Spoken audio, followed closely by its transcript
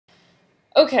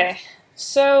Okay,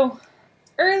 so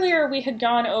earlier we had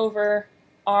gone over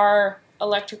our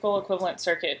electrical equivalent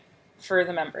circuit for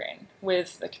the membrane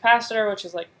with the capacitor, which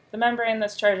is like the membrane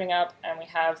that's charging up, and we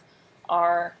have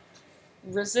our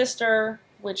resistor,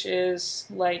 which is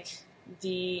like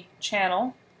the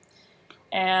channel,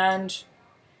 and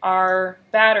our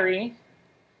battery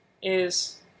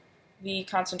is the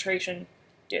concentration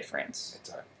difference.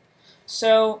 Exactly.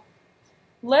 So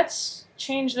let's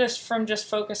change this from just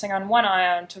focusing on one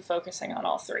ion to focusing on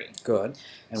all three. Good.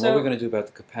 And what are we going to do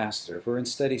about the capacitor? If we're in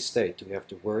steady state, do we have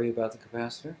to worry about the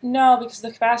capacitor? No, because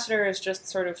the capacitor is just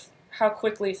sort of how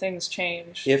quickly things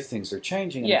change. If things are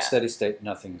changing, and in steady state,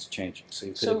 nothing is changing. So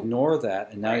you could ignore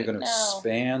that, and now you're going to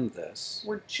expand this.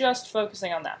 We're just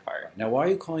focusing on that part. Now, why are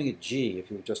you calling it G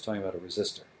if you were just talking about a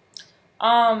resistor?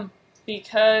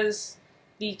 Because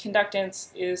the conductance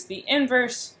is the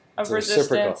inverse of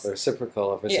resistance. The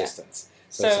reciprocal of resistance. Yeah.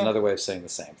 So it's another way of saying the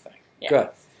same thing. Yeah. Good.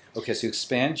 Okay, so you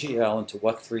expand GL into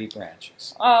what three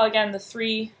branches? Again, the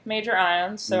three major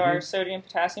ions, so our sodium,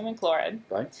 potassium, and chloride.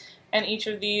 Right. And each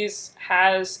of these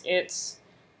has its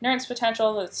Nernst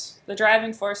potential, that's the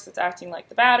driving force that's acting like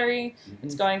the battery.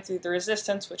 It's going through the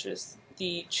resistance, which is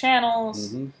the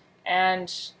channels.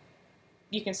 And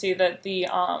you can see that the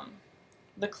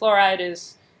chloride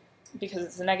is, because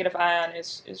it's a negative ion,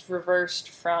 is reversed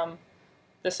from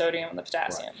the sodium and the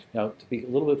potassium. Right. Now, to be a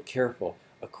little bit careful,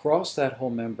 across that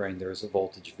whole membrane there is a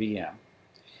voltage Vm,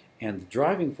 and the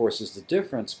driving force is the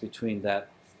difference between that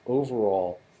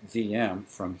overall Vm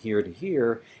from here to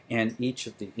here and each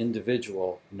of the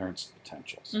individual Nernst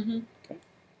potentials. Okay.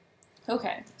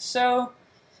 Okay, so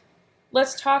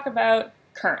let's talk about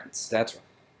currents. That's right.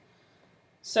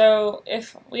 So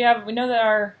if we know that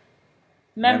our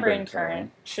membrane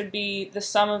current should be the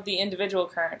sum of the individual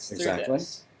currents through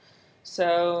this.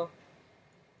 So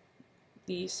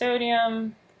the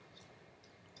sodium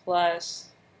plus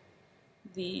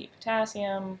the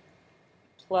potassium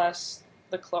plus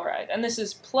the chloride. And this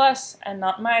is plus and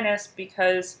not minus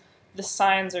because the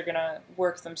signs are going to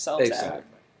work themselves out.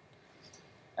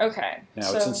 Okay.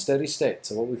 Now it's in steady state.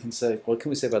 So what can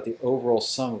we say about the overall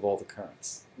sum of all the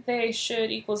currents? They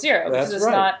should equal zero because it's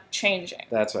not changing.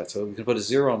 That's right. So we can put a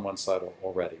zero on one side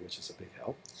already, which is a big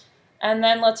help. And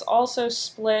then let's also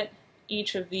split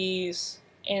each of these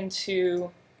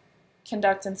into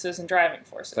conductances and driving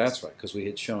forces. That's right, because we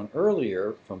had shown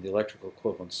earlier from the electrical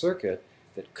equivalent circuit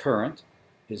that current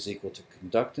is equal to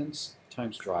conductance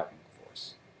times driving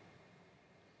force.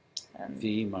 And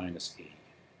V minus E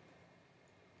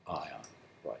ion.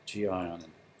 Right, G ion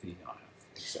and V ion.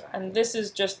 Exactly. And this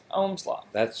is just Ohm's law.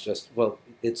 That's just, well,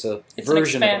 it's a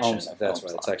version of Ohm's law. That's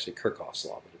right, law. It's actually Kirchhoff's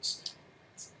law, but it's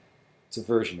a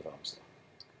version of Ohm's law.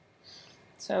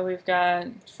 So we've got...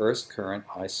 First current,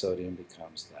 high sodium,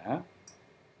 becomes that.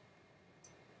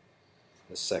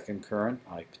 The second current,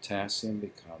 high potassium,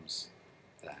 becomes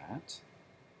that.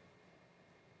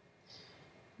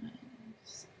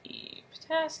 Minus E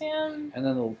potassium. And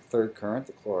then the third current,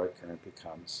 the chloride current,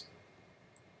 becomes...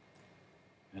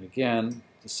 And again,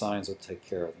 the signs will take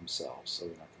care of themselves, so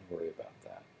we're not going to worry about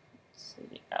that.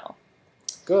 CL.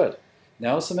 Good.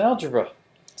 Now some algebra.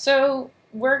 So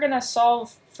we're going to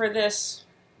solve for this...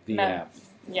 Vm.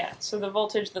 Yeah, so the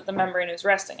voltage that the membrane is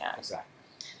resting at. Exactly.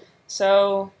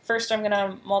 So first I'm going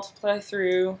to multiply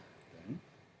through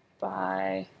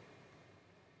by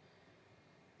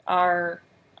our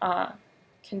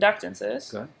conductances.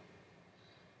 Good.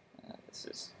 This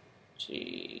is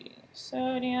G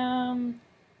sodium,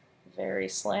 very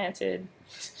slanted.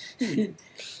 B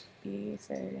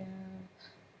sodium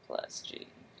plus G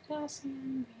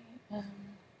potassium, Bm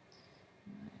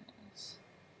minus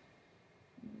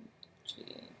G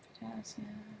potassium,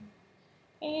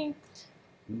 E.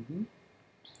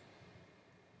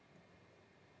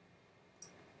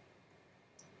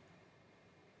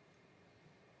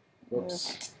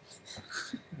 Whoops.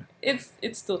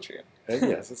 It's still true.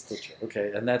 Yes, it's still true.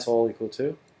 Okay, and that's all equal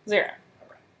to? 0. All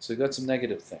right. So we've got some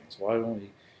negative things. Why don't we,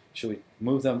 should we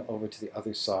move them over to the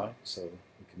other side so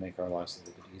we can make our lives a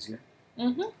little bit easier?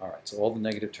 All right, so all the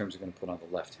negative terms are going to put on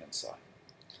the left-hand side.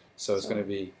 So it's going to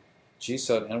be G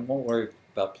sodium, and won't worry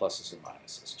about pluses or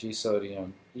minuses. G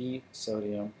sodium, E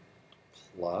sodium,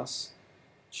 plus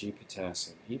G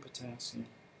potassium, E potassium,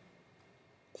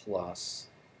 plus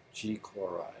G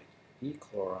chloride, E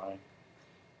chloride,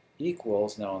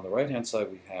 equals, now on the right-hand side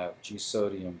we have G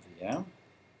sodium Vm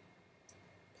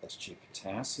plus G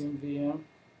potassium Vm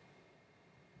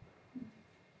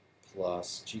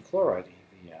plus G chloride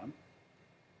EVM.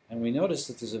 And we notice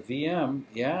that there's a Vm,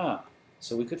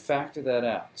 so we could factor that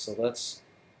out. So let's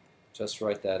just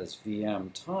write that as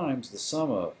Vm times the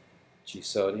sum of G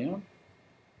sodium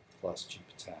plus G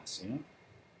potassium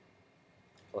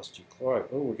plus G chloride.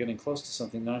 Oh, we're getting close to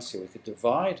something nice here. We could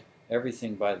divide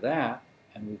everything by that,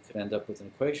 and we could end up with an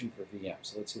equation for Vm.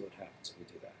 So let's see what happens if we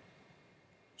do that.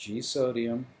 G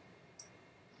sodium,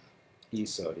 E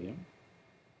sodium,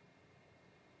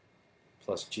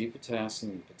 plus G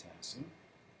potassium, E potassium,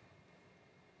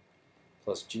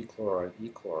 plus G chloride, E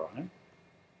chloride,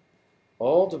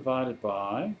 all divided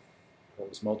by what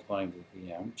was multiplying the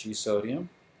Vm, G sodium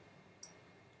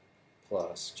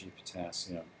plus G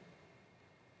potassium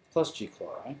plus G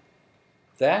chloride.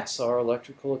 That's our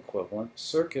electrical equivalent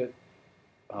circuit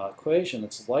equation.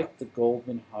 It's like the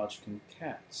Goldman-Hodgkin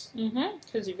cats.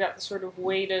 Because you've got the sort of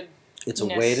weighted. It's a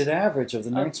weighted average of the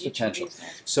Nernst potential.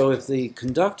 So if the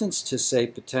conductance to, say,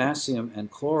 potassium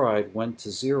and chloride went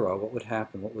to 0, what would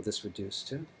happen? What would this reduce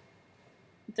to?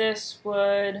 This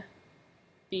would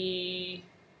be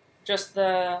just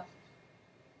the...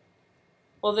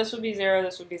 Well, this would be 0,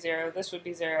 this would be 0, this would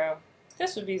be 0,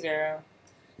 this would be 0.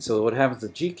 So what happens, the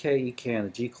GK, EK, and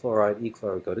the G chloride, E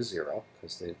chloride go to 0,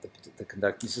 because the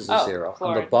conductances are 0.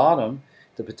 Chloride. On the bottom,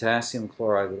 the potassium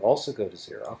chloride would also go to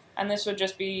 0. And this would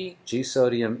just be... G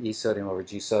sodium, E sodium over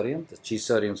G sodium. The G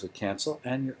sodiums would cancel,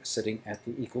 and you're sitting at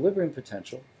the equilibrium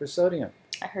potential for sodium.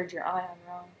 I heard your ion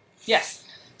wrong. Yes.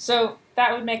 So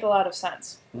that would make a lot of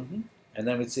sense. And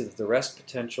then we'd see that the rest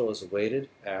potential is a weighted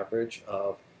average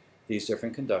of these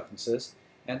different conductances.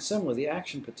 And similarly, the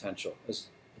action potential is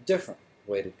a different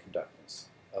weighted conductance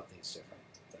of these different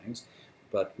things.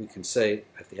 But we can say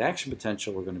at the action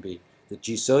potential, we're going to be, the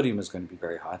G sodium is going to be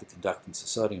very high, the conductance of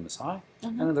sodium is high,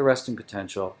 and in the resting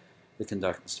potential, the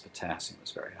conductance of potassium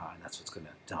is very high, and that's what's going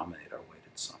to dominate our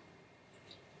weighted sum.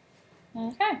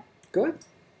 Okay. Good.